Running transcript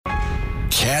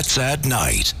Cats at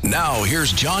Night. Now,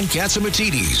 here's John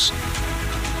Catsimatidis.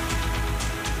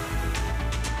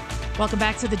 Welcome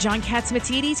back to the John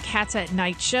Catsimatidis Cats at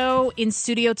Night show. In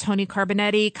studio, Tony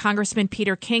Carbonetti, Congressman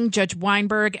Peter King, Judge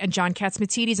Weinberg, and John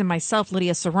Catsimatidis, and myself,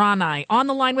 Lydia Serrani. On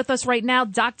the line with us right now,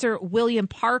 Dr. William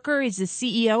Parker. He's the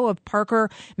CEO of Parker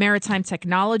Maritime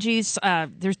Technologies. I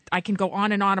can go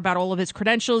on and on about all of his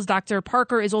credentials. Dr.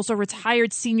 Parker is also a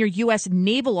retired senior U.S.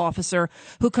 naval officer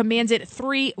who commanded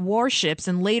 3 warships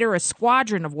and later a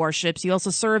squadron of warships. He also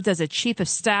served as a chief of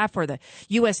staff for the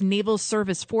U.S. Naval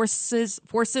Service Forces.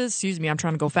 Excuse me, I'm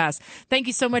trying to go fast. Thank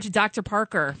you so much, Dr.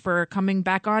 Parker, for coming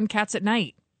back on Cats at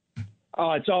Night.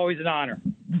 Oh, it's always an honor.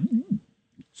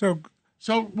 So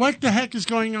what the heck is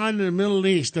going on in the Middle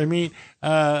East? I mean,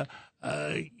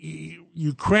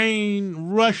 Ukraine,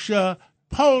 Russia,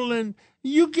 Poland.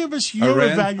 You give us your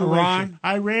evaluation.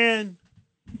 Iran.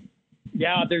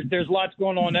 Yeah, there's lots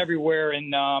going on everywhere. And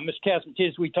Ms.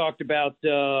 Catsimatidis, we talked about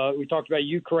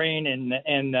Ukraine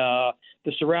and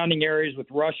the surrounding areas with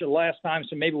Russia last time.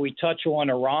 So maybe we touch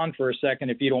on Iran for a second,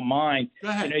 if you don't mind. Go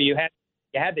ahead. You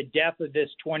had the death of this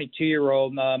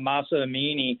 22-year-old Mahsa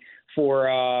Amini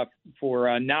for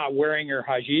not wearing her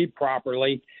hijab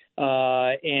properly.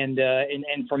 And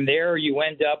from there, you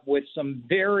end up with some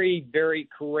very, very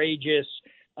courageous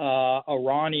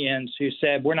Iranians who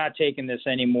said, we're not taking this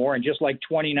anymore. And just like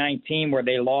 2019, where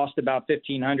they lost about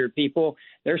 1,500 people,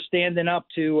 they're standing up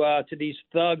to these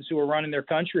thugs who are running their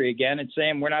country again and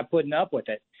saying, we're not putting up with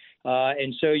it.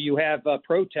 And so you have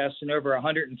protests in over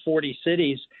 140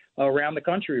 cities around the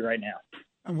country right now.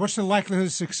 And what's the likelihood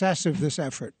of success of this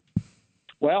effort?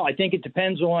 Well, I think it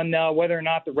depends on whether or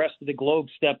not the rest of the globe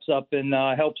steps up and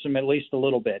helps them at least a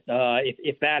little bit.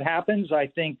 If that happens, I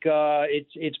think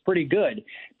it's pretty good,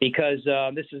 because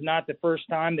this is not the first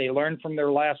time. They learned from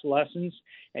their last lessons,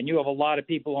 and you have a lot of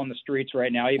people on the streets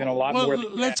right now, even a lot more.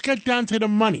 Let's get down to the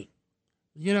money.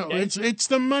 Okay. It's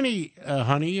the money,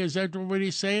 honey. Is that what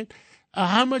he's saying?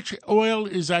 How much oil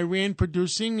is Iran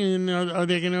producing, and are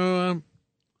they going to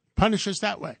punish us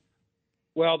that way?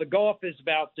 Well, the Gulf is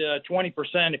about 20%.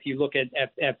 If you look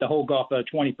at the whole Gulf,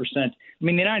 20%. I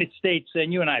mean, the United States,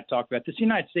 and you and I have talked about this, the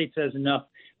United States has enough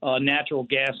natural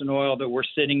gas and oil that we're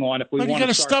sitting on. If we want to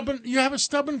you have a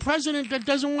stubborn president that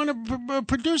doesn't want to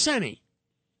produce any.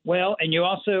 Well, and you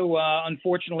also,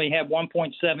 unfortunately, have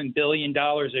 $1.7 billion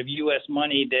of U.S.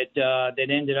 money that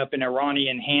ended up in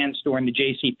Iranian hands during the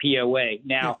JCPOA.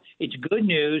 Now, It's good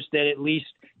news that at least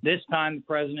this time the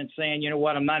president's saying, you know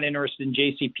what, I'm not interested in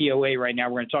JCPOA right now.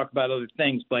 We're going to talk about other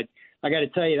things. But I got to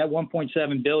tell you, that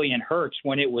 $1.7 billion hurts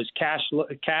when it was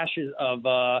caches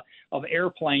of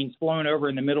airplanes flown over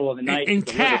in the middle of the night. In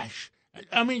cash.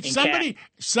 I mean,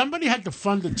 somebody had to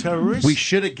fund the terrorists. We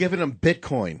should have given them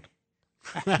Bitcoin.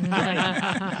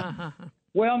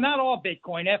 Well, not all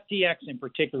Bitcoin. FTX in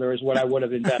particular is what I would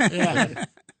have invested in.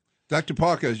 Dr.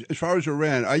 Parker, as far as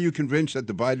Iran, are you convinced that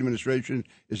the Biden administration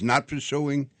is not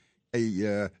pursuing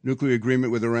a nuclear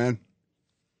agreement with Iran?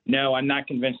 No, I'm not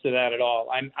convinced of that at all.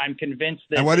 I'm convinced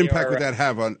that. And what impact would that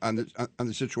have on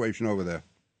the situation over there?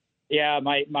 Yeah,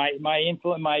 my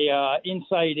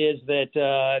insight is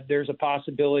that there's a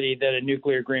possibility that a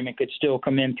nuclear agreement could still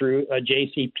come in through a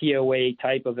JCPOA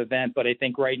type of event. But I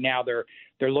think right now they're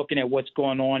looking at what's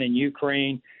going on in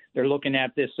Ukraine. They're looking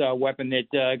at this weapon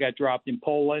that got dropped in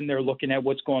Poland. They're looking at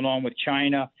what's going on with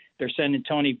China. They're sending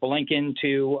Tony Blinken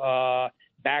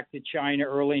back to China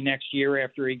early next year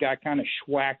after he got kind of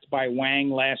schwacked by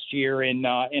Wang last year in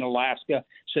Alaska.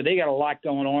 So they got a lot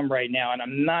going on right now, and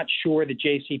I'm not sure the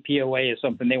JCPOA is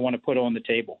something they want to put on the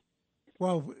table.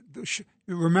 Well,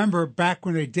 remember back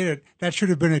when they did it, that should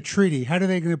have been a treaty. How are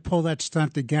they going to pull that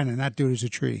stunt again and not do it as a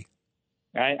treaty?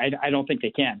 I don't think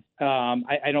they can.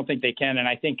 I don't think they can, and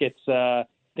I think it's a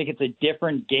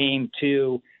different game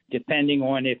too, depending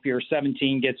on if your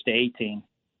 17 gets to 18.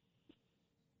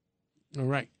 All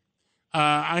right.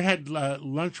 I had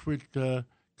lunch with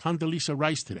Condoleezza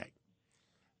Rice today,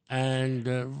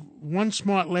 and one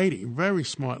smart lady, very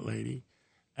smart lady,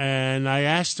 and I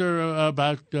asked her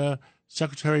about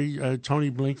Secretary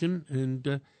Tony Blinken,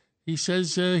 and he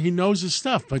says he knows his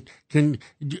stuff. But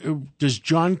does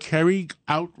John Kerry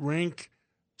outrank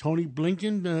Tony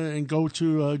Blinken and go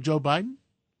to Joe Biden?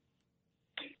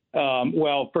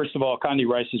 Well, first of all, Condi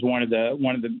Rice is one of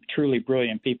the truly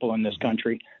brilliant people in this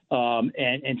country.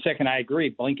 And second, I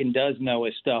agree. Blinken does know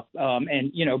his stuff.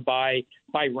 And by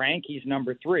rank, he's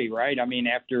number 3, right? I mean,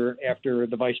 after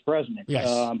the vice president.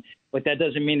 Yes. But that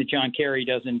doesn't mean that John Kerry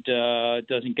doesn't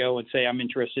go and say I'm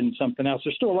interested in something else.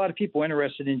 There's still a lot of people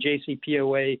interested in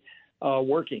JCPOA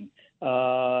working.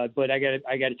 But I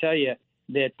got to tell you,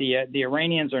 that the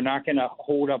Iranians are not going to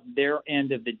hold up their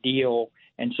end of the deal.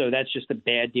 And so that's just a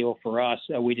bad deal for us.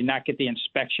 We did not get the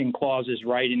inspection clauses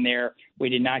right in there. We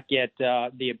did not get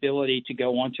the ability to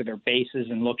go onto their bases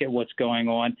and look at what's going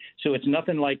on. So it's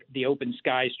nothing like the Open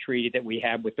Skies Treaty that we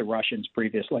had with the Russians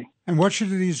previously. And what should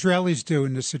the Israelis do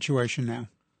in this situation now?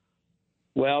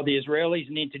 Well, the Israelis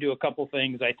need to do a couple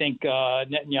things. I think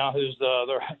Netanyahu's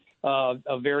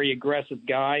a very aggressive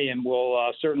guy and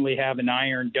will certainly have an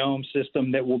Iron Dome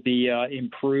system that will be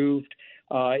improved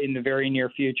in the very near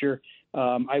future.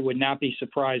 I would not be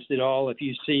surprised at all if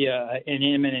you see an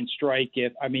imminent strike,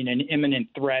 an imminent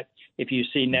threat, if you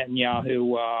see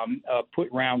Netanyahu put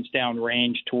rounds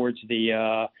downrange towards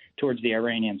the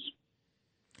Iranians.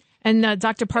 And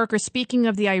Dr. Parker, speaking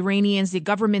of the Iranians, the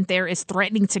government there is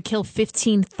threatening to kill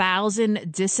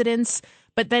 15,000 dissidents.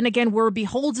 But then again, we're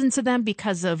beholden to them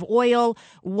because of oil.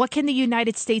 What can the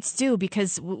United States do?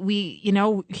 Because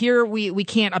here we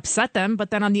can't upset them. But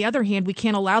then on the other hand, we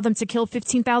can't allow them to kill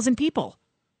 15,000 people.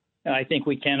 I think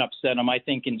we can upset them. I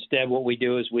think instead what we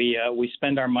do is we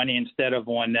spend our money instead of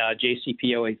on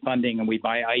JCPOA funding, and we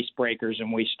buy icebreakers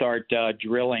and we start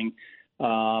drilling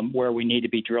where we need to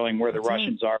be drilling, where the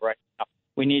Russians are right now.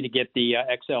 We need to get the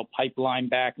XL pipeline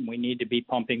back, and we need to be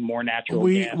pumping more natural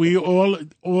gas. We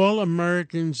all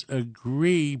Americans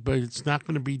agree, but it's not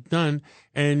going to be done.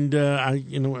 And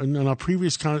in our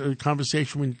previous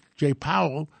conversation with Jay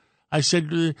Powell, I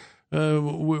said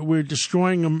we're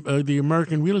destroying the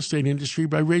American real estate industry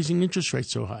by raising interest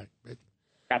rates so high.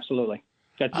 Absolutely.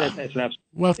 That's absolutely.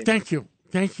 Well, thank you,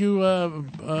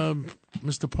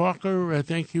 Mr. Parker.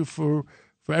 Thank you for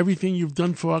everything you've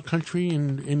done for our country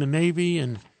in the Navy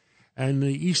and the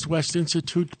East-West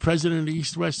Institute, president of the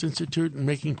East-West Institute, and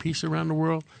making peace around the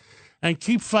world. And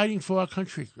keep fighting for our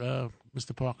country,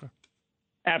 Mr. Parker.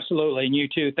 Absolutely. And you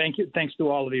too. Thank you. Thanks to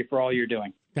all of you for all you're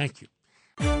doing. Thank you.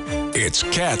 It's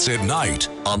Cats at Night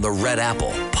on the Red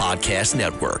Apple Podcast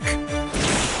Network.